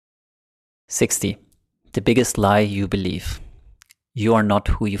60. The biggest lie you believe. You are not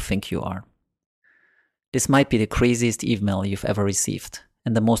who you think you are. This might be the craziest email you've ever received,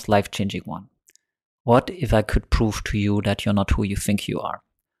 and the most life-changing one. What if I could prove to you that you're not who you think you are?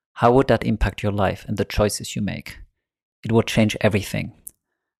 How would that impact your life and the choices you make? It would change everything.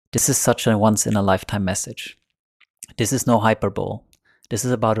 This is such a once-in-a-lifetime message. This is no hyperbole. This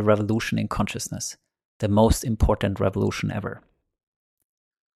is about a revolution in consciousness, the most important revolution ever.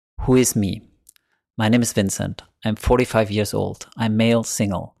 Who is me? My name is Vincent. I'm 45 years old. I'm male,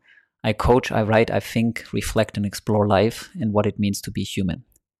 single. I coach, I write, I think, reflect, and explore life and what it means to be human.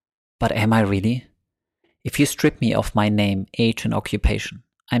 But am I really? If you strip me of my name, age, and occupation,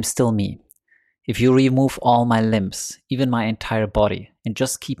 I'm still me. If you remove all my limbs, even my entire body, and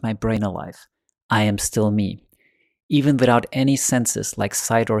just keep my brain alive, I am still me. Even without any senses like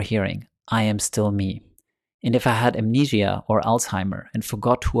sight or hearing, I am still me. And if I had amnesia or Alzheimer and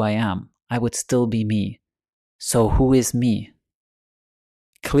forgot who I am, I would still be me. So who is me?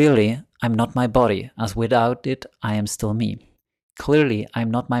 Clearly, I'm not my body, as without it, I am still me. Clearly, I'm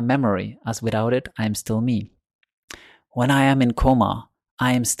not my memory, as without it, I am still me. When I am in coma,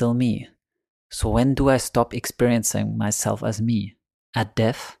 I am still me. So when do I stop experiencing myself as me? At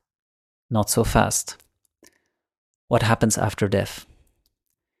death? Not so fast. What happens after death?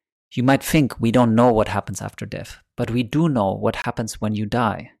 You might think we don't know what happens after death, but we do know what happens when you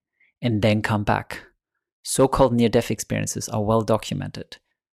die and then come back. So-called near-death experiences are well documented.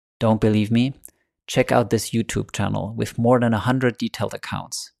 Don't believe me? Check out this YouTube channel with more than 100 detailed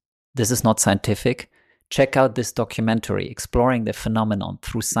accounts. This is not scientific. Check out this documentary exploring the phenomenon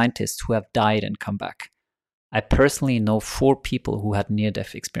through scientists who have died and come back. I personally know 4 people who had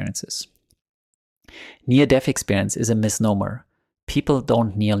near-death experiences. Near-death experience is a misnomer. People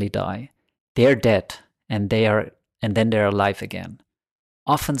don't nearly die. They're dead and then they're alive again.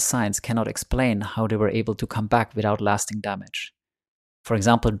 Often science cannot explain how they were able to come back without lasting damage. For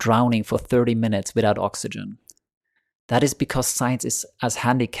example, drowning for 30 minutes without oxygen. That is because science is as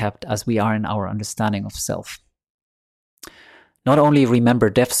handicapped as we are in our understanding of self. Not only remember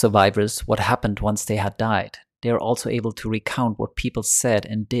death survivors what happened once they had died, they are also able to recount what people said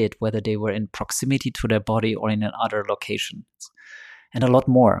and did, whether they were in proximity to their body or in other locations. And a lot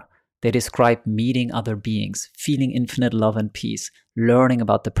more. They describe meeting other beings, feeling infinite love and peace, learning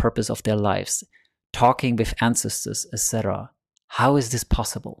about the purpose of their lives, talking with ancestors, etc. How is this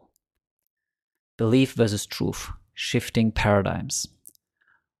possible? Belief versus truth, shifting paradigms.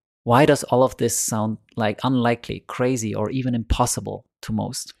 Why does all of this sound like unlikely, crazy, or even impossible to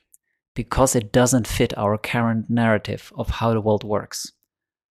most? Because it doesn't fit our current narrative of how the world works.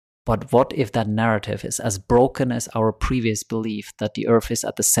 But what if that narrative is as broken as our previous belief that the Earth is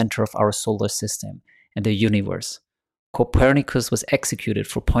at the center of our solar system and the universe? Copernicus was executed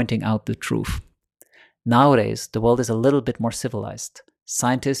for pointing out the truth. Nowadays, the world is a little bit more civilized.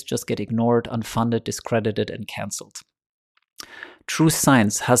 Scientists just get ignored, unfunded, discredited, and cancelled. True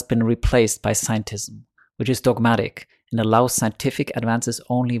science has been replaced by scientism, which is dogmatic and allows scientific advances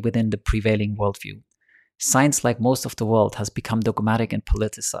only within the prevailing worldview. Science, like most of the world, has become dogmatic and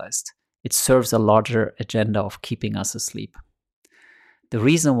politicized. It serves a larger agenda of keeping us asleep. The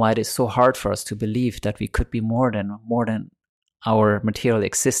reason why it is so hard for us to believe that we could be more than our material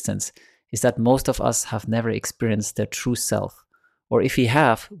existence is that most of us have never experienced their true self, or if we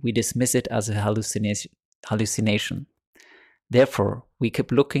have, we dismiss it as a hallucination. Therefore, we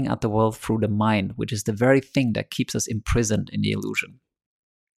keep looking at the world through the mind, which is the very thing that keeps us imprisoned in the illusion.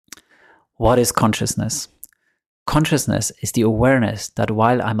 What is consciousness? Consciousness is the awareness that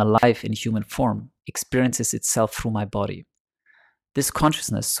while I'm alive in human form, experiences itself through my body. This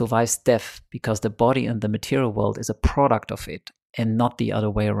consciousness survives death because the body in the material world is a product of it and not the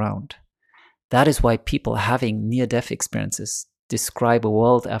other way around. That is why people having near-death experiences describe a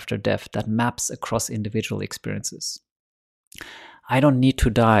world after death that maps across individual experiences. I don't need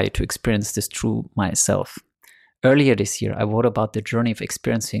to die to experience this through myself. Earlier this year, I wrote about the journey of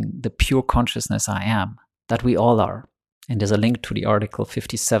experiencing the pure consciousness I am, that we all are. And there's a link to the article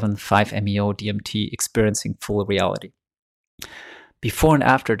 57 5-MeO DMT Experiencing Full Reality. Before and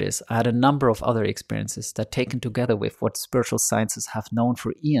after this, I had a number of other experiences that, taken together with what spiritual sciences have known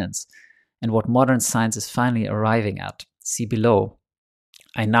for eons and what modern science is finally arriving at, see below,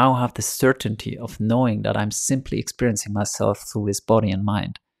 I now have the certainty of knowing that I'm simply experiencing myself through this body and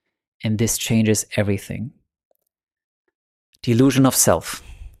mind. And this changes everything. The illusion of self.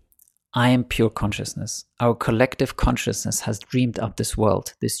 I am pure consciousness. Our collective consciousness has dreamed up this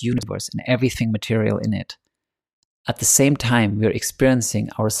world, this universe, and everything material in it. At the same time, we are experiencing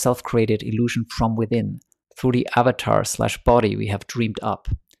our self-created illusion from within, through the avatar/body we have dreamed up.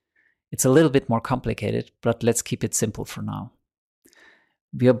 It's a little bit more complicated, but let's keep it simple for now.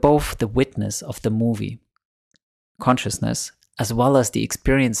 We are both the witness of the movie, consciousness, as well as the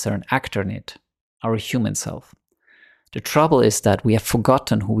experiencer and actor in it, our human self. The trouble is that we have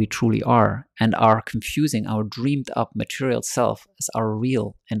forgotten who we truly are and are confusing our dreamed up material self as our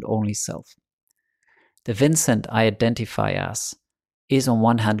real and only self. The Vincent I identify as is on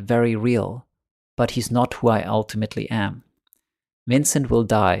one hand very real, but he's not who I ultimately am. Vincent will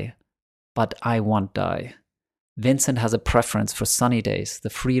die, but I won't die. Vincent has a preference for sunny days, the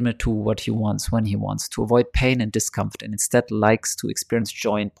freedom to do what he wants when he wants, to avoid pain and discomfort, and instead likes to experience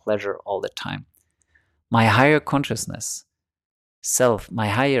joy and pleasure all the time. My higher consciousness, self, my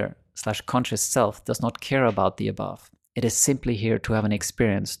higher/conscious self does not care about the above. It is simply here to have an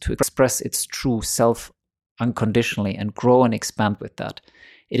experience, to express its true self unconditionally and grow and expand with that.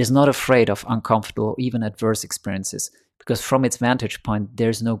 It is not afraid of uncomfortable or even adverse experiences, because from its vantage point,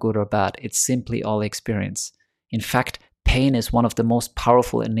 there's no good or bad. It's simply all experience. In fact, pain is one of the most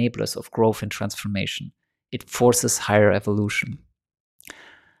powerful enablers of growth and transformation. It forces higher evolution.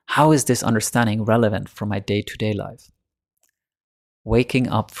 How is this understanding relevant for my day-to-day life? Waking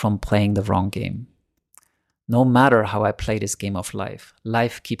up from playing the wrong game. No matter how I play this game of life,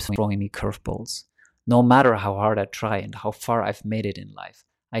 life keeps throwing me curveballs. No matter how hard I try and how far I've made it in life,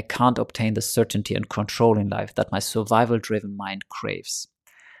 I can't obtain the certainty and control in life that my survival-driven mind craves.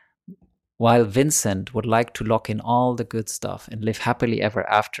 While Vincent would like to lock in all the good stuff and live happily ever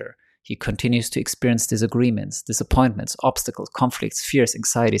after, he continues to experience disagreements, disappointments, obstacles, conflicts, fears,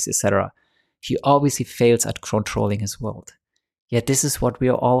 anxieties, etc. He obviously fails at controlling his world. Yet this is what we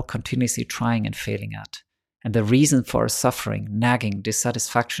are all continuously trying and failing at. And the reason for our suffering, nagging,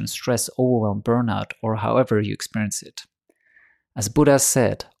 dissatisfaction, stress, overwhelm, burnout, or however you experience it. As Buddha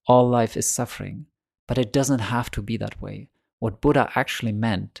said, all life is suffering, but it doesn't have to be that way. What Buddha actually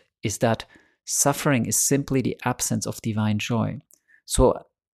meant is that suffering is simply the absence of divine joy. So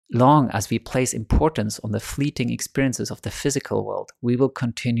long as we place importance on the fleeting experiences of the physical world, we will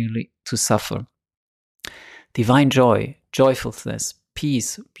continually to suffer. Divine joy, joyfulness,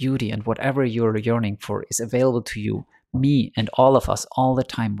 peace, beauty, and whatever you're yearning for is available to you, me, and all of us all the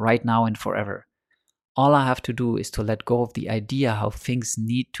time, right now and forever. All I have to do is to let go of the idea how things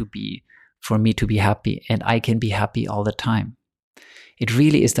need to be for me to be happy, and I can be happy all the time. It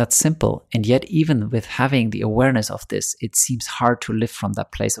really is that simple, and yet even with having the awareness of this, it seems hard to live from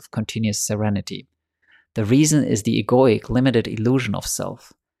that place of continuous serenity. The reason is the egoic, limited illusion of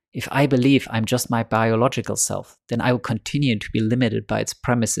self. If I believe I'm just my biological self, then I will continue to be limited by its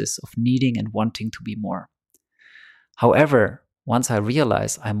premises of needing and wanting to be more. However, once I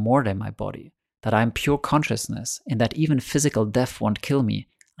realize I'm more than my body, that I'm pure consciousness, and that even physical death won't kill me,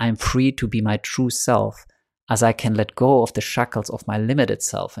 I'm free to be my true self, as I can let go of the shackles of my limited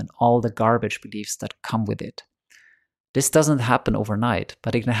self and all the garbage beliefs that come with it. This doesn't happen overnight,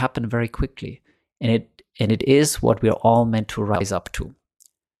 but it can happen very quickly, and it is what we're all meant to rise up to.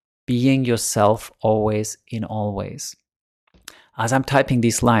 Being yourself always in all ways. As I'm typing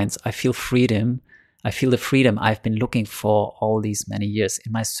these lines, I feel the freedom I've been looking for all these many years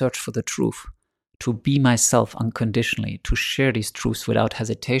in my search for the truth. To be myself unconditionally, to share these truths without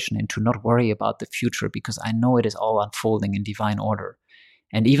hesitation, and to not worry about the future because I know it is all unfolding in divine order.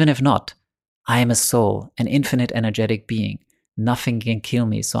 And even if not, I am a soul, an infinite energetic being. Nothing can kill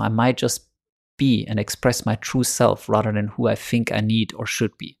me, so I might just be and express my true self rather than who I think I need or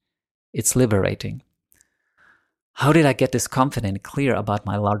should be. It's liberating. How did I get this confident and clear about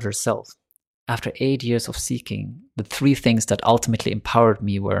my larger self? After 8 years of seeking, the 3 things that ultimately empowered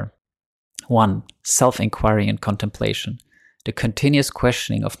me were: 1. Self-inquiry and contemplation, the continuous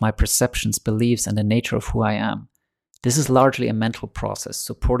questioning of my perceptions, beliefs, and the nature of who I am. This is largely a mental process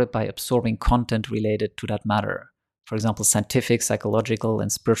supported by absorbing content related to that matter, for example, scientific, psychological,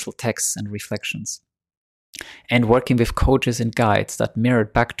 and spiritual texts and reflections, and working with coaches and guides that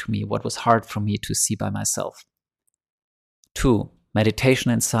mirrored back to me what was hard for me to see by myself. 2.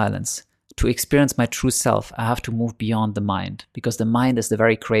 Meditation and silence. To experience my true self, I have to move beyond the mind, because the mind is the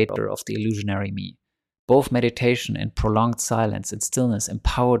very creator of the illusionary me. Both meditation and prolonged silence and stillness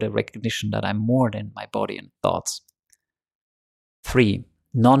empower the recognition that I'm more than my body and thoughts. 3.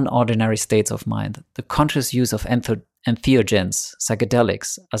 Non-ordinary states of mind. The conscious use of entheogens,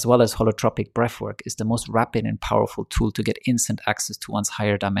 psychedelics, as well as holotropic breathwork is the most rapid and powerful tool to get instant access to one's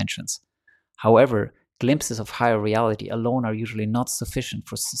higher dimensions. However, glimpses of higher reality alone are usually not sufficient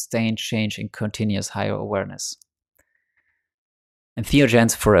for sustained change and continuous higher awareness.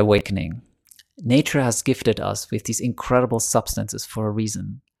 Entheogens for awakening. Nature has gifted us with these incredible substances for a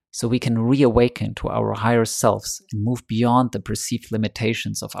reason. so we can reawaken to our higher selves and move beyond the perceived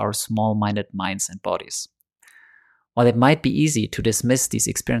limitations of our small-minded minds and bodies. While it might be easy to dismiss these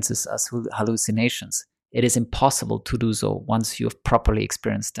experiences as hallucinations, it is impossible to do so once you have properly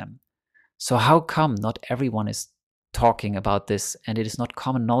experienced them. So how come not everyone is talking about this and it is not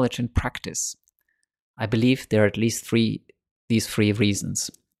common knowledge in practice? I believe there are at least these three reasons.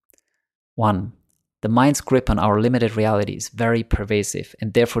 1. The mind's grip on our limited reality is very pervasive,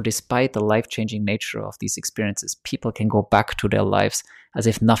 and therefore, despite the life-changing nature of these experiences, people can go back to their lives as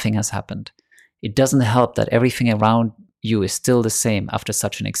if nothing has happened. It doesn't help that everything around you is still the same after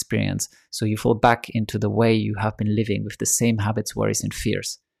such an experience, so you fall back into the way you have been living with the same habits, worries, and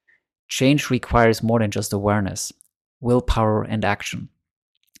fears. Change requires more than just awareness, willpower, and action.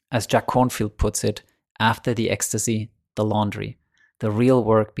 As Jack Kornfield puts it, after the ecstasy, the laundry. The real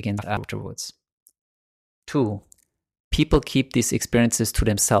work begins afterwards. 2. People keep these experiences to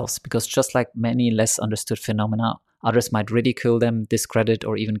themselves because, just like many less understood phenomena, others might ridicule them, discredit,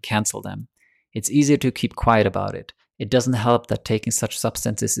 or even cancel them. It's easier to keep quiet about it. It doesn't help that taking such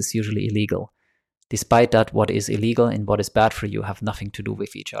substances is usually illegal. Despite that, what is illegal and what is bad for you have nothing to do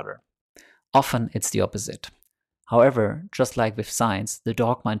with each other. Often, it's the opposite. However, just like with science, the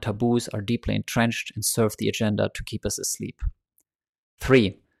dogma and taboos are deeply entrenched and serve the agenda to keep us asleep.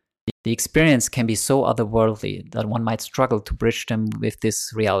 3. The experience can be so otherworldly that one might struggle to bridge them with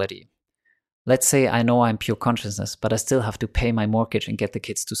this reality. Let's say I know I'm pure consciousness, but I still have to pay my mortgage and get the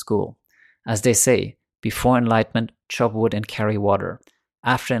kids to school. As they say, before enlightenment, chop wood and carry water.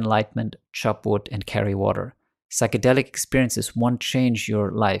 After enlightenment, chop wood and carry water. Psychedelic experiences won't change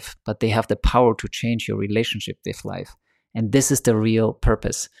your life, but they have the power to change your relationship with life. And this is the real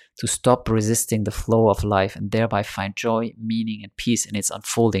purpose, to stop resisting the flow of life and thereby find joy, meaning, and peace in its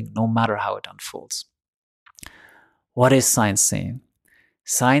unfolding, no matter how it unfolds. What is science saying?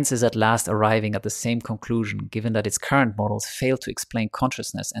 Science is at last arriving at the same conclusion, given that its current models fail to explain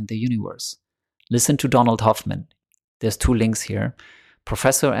consciousness and the universe. Listen to Donald Hoffman. There's 2 links here.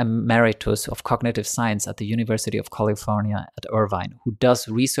 Professor Emeritus of Cognitive Science at the University of California at Irvine, who does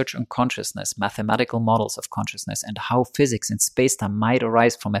research on consciousness, mathematical models of consciousness, and how physics and spacetime might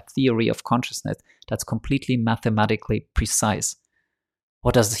arise from a theory of consciousness that's completely mathematically precise.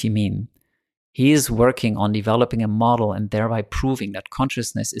 What does he mean? He is working on developing a model and thereby proving that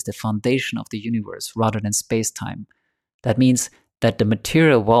consciousness is the foundation of the universe rather than spacetime. That means that the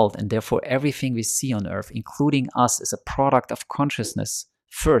material world and therefore everything we see on Earth, including us, is a product of consciousness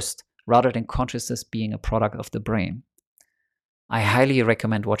first, rather than consciousness being a product of the brain. I highly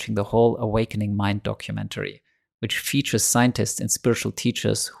recommend watching the whole Awakening Mind documentary, which features scientists and spiritual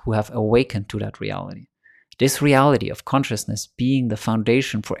teachers who have awakened to that reality. This reality of consciousness being the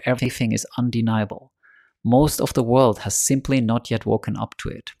foundation for everything is undeniable. Most of the world has simply not yet woken up to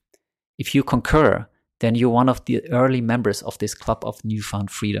it. If you concur, then you're one of the early members of this club of newfound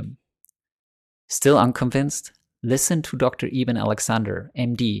freedom. Still unconvinced? Listen to Dr. Eben Alexander,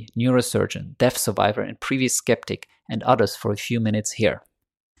 MD, neurosurgeon, death survivor, and previous skeptic, and others for a few minutes here.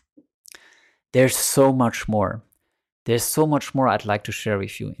 There's so much more. There's so much more I'd like to share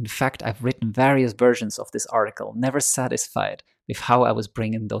with you. In fact, I've written various versions of this article, never satisfied with how I was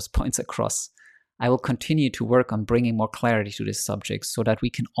bringing those points across. I will continue to work on bringing more clarity to this subject so that we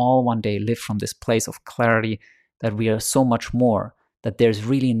can all one day live from this place of clarity, that we are so much more, that there's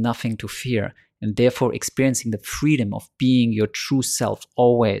really nothing to fear, and therefore experiencing the freedom of being your true self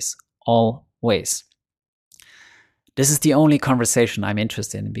always, always. This is the only conversation I'm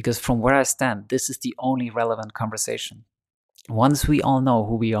interested in, because from where I stand, this is the only relevant conversation. Once we all know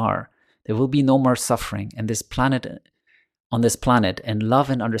who we are, there will be no more suffering, and on this planet, and love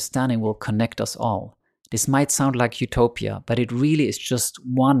and understanding will connect us all. This might sound like utopia, but it really is just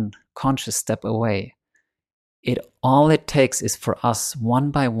one conscious step away. All it takes is for us,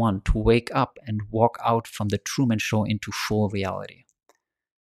 one by one, to wake up and walk out from the Truman Show into full reality.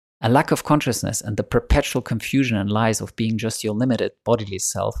 A lack of consciousness and the perpetual confusion and lies of being just your limited bodily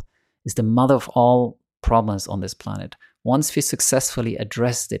self is the mother of all problems on this planet. Once we successfully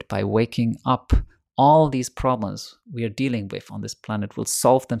addressed it by waking up, all these problems we are dealing with on this planet will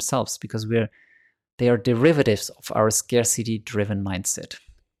solve themselves because they are derivatives of our scarcity-driven mindset.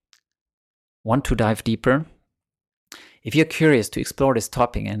 Want to dive deeper? If you're curious to explore this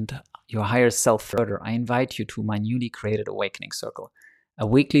topic and your higher self further, I invite you to my newly created Awakening Circle, a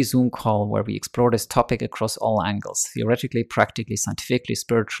weekly Zoom call where we explore this topic across all angles, theoretically, practically, scientifically,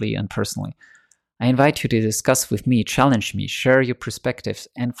 spiritually, and personally. I invite you to discuss with me, challenge me, share your perspectives,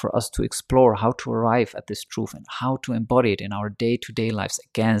 and for us to explore how to arrive at this truth and how to embody it in our day-to-day lives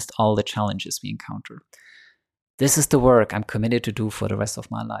against all the challenges we encounter. This is the work I'm committed to do for the rest of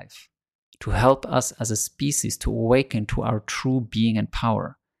my life, to help us as a species to awaken to our true being and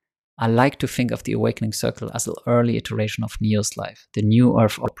power. I like to think of the Awakening Circle as an early iteration of Neo's life, the New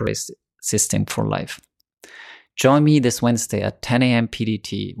Earth operating system for life. Join me this Wednesday at 10 a.m.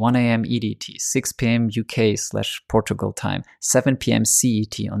 PDT, 1 a.m. EDT, 6 p.m. UK/Portugal time, 7 p.m.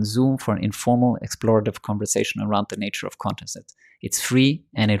 CET on Zoom for an informal, explorative conversation around the nature of consciousness. It's free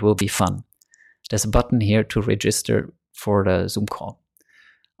and it will be fun. There's a button here to register for the Zoom call.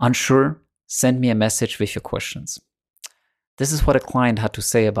 Unsure? Send me a message with your questions. This is what a client had to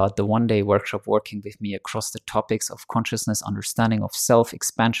say about the one-day workshop working with me across the topics of consciousness, understanding of self,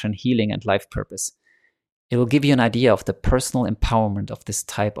 expansion, healing, and life purpose. It will give you an idea of the personal empowerment of this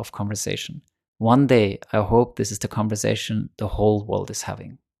type of conversation. One day, I hope this is the conversation the whole world is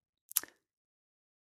having.